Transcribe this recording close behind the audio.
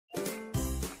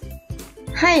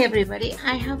Hi everybody,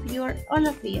 I hope you are all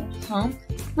of you at home.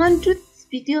 On today's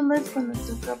video, let's gonna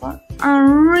talk about a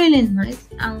really nice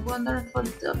and wonderful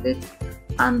topic,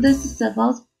 and this is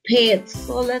about pets.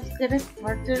 So let's get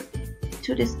started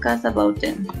to discuss about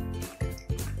them.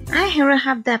 I here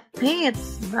have the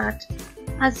pets, but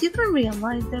as you can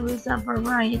realize, there is a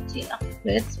variety of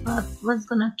pets, but let's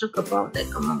gonna talk about the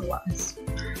common ones.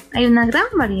 Hay una gran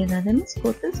variedad de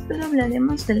mascotas, pero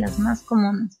hablaremos de las más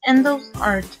comunes, and those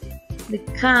are the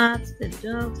cats, the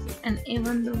dogs, and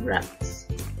even the rabbits.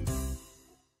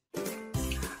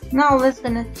 Now let's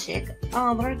gonna check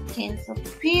other kinds of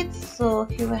pets. So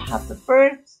here we have the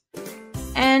birds,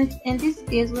 and in this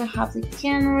case we have the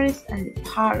canaries and the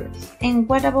parrots. And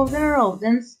what about the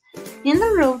rodents? In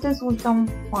the rodents we can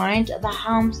find the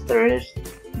hamsters,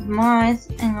 mice,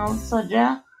 and also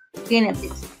the guinea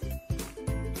pigs.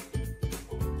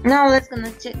 Now let's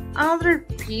gonna check other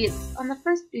pets. On the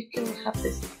first picture we have the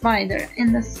spider,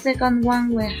 in the second one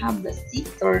we have the sea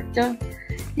turtle,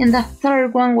 in the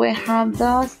third one we have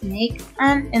the snake,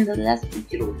 and in the last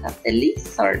picture we have the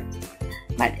lizard.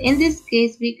 But in this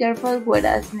case, be careful with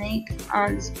a snake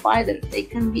and spider, they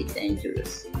can be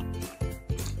dangerous.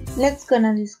 Let's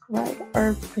gonna describe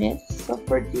our pets. So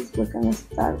for this we're gonna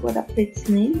start with a pet's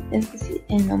name, es decir,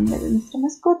 el nombre de nuestra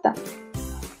mascota.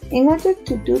 In order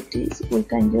to do this, we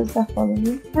can use the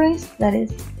following phrase, that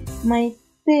is, my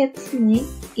pet's name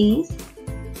is,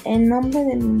 el nombre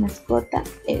de mi mascota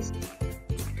es.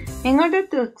 In order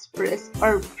to express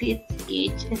our pet's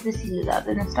age, es decir, la edad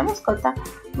de nuestra mascota,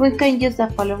 we can use the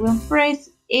following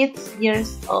phrase, it's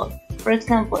years old. For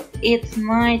example, it's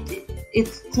 90,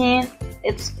 it's 10,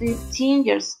 it's 15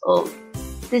 years old.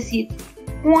 Es decir,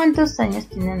 ¿cuántos años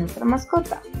tiene nuestra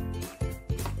mascota?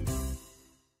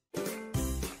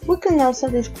 We can also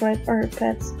describe our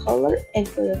pet's color, el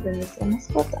color de nuestra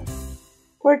mascota.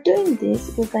 For doing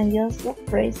this, we can use the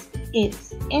phrase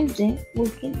it's, and then we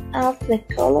can add the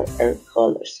color or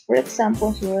colors. For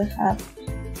example, here we have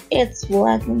it's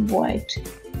black and white,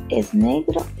 es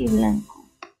negro y blanco.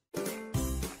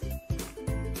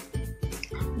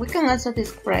 We can also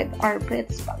describe our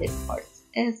pet's body parts,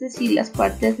 es decir, las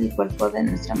partes del cuerpo de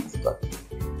nuestra mascota.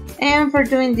 And for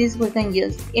doing this, we can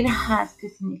use it has, que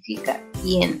significa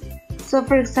tiene. So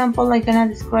for example, I'm gonna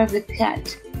describe the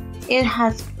cat. It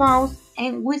has paws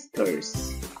and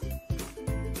whiskers.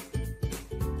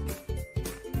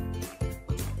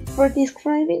 For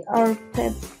describing our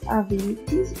pet's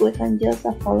abilities, we can use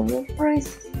the following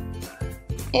phrases.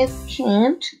 It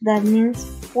can't, that means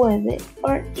puede,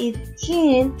 or it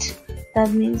can't, that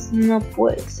means no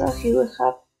puede. So here we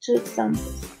have two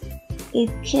examples. It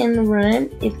can run,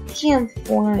 it can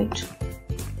fly.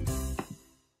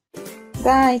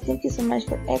 Guys, thank you so much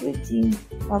for everything.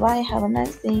 Bye bye, have a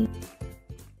nice day.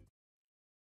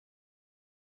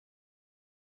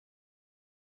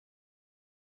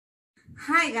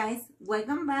 Hi guys,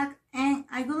 welcome back, and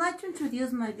I would like to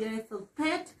introduce my beautiful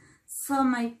pet. So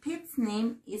my pet's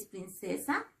name is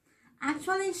Princesa.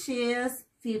 Actually, she is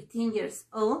 15 years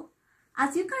old.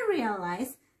 As you can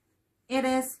realize, it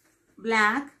is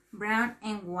black, brown,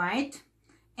 and white.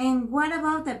 And what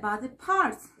about the body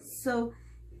parts? So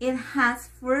it has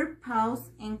 4 paws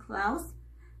and claws,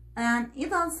 and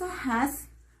it also has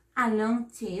a long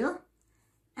tail.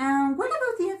 And what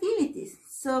about the abilities?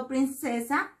 So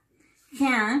Princesa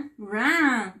can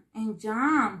run and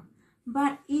jump,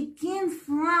 but it can't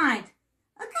fly.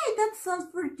 Okay, that's all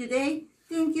for today.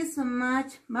 Thank you so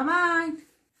much. Bye-bye.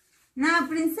 Now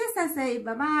Princesa say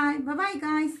bye-bye. Bye-bye,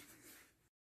 guys.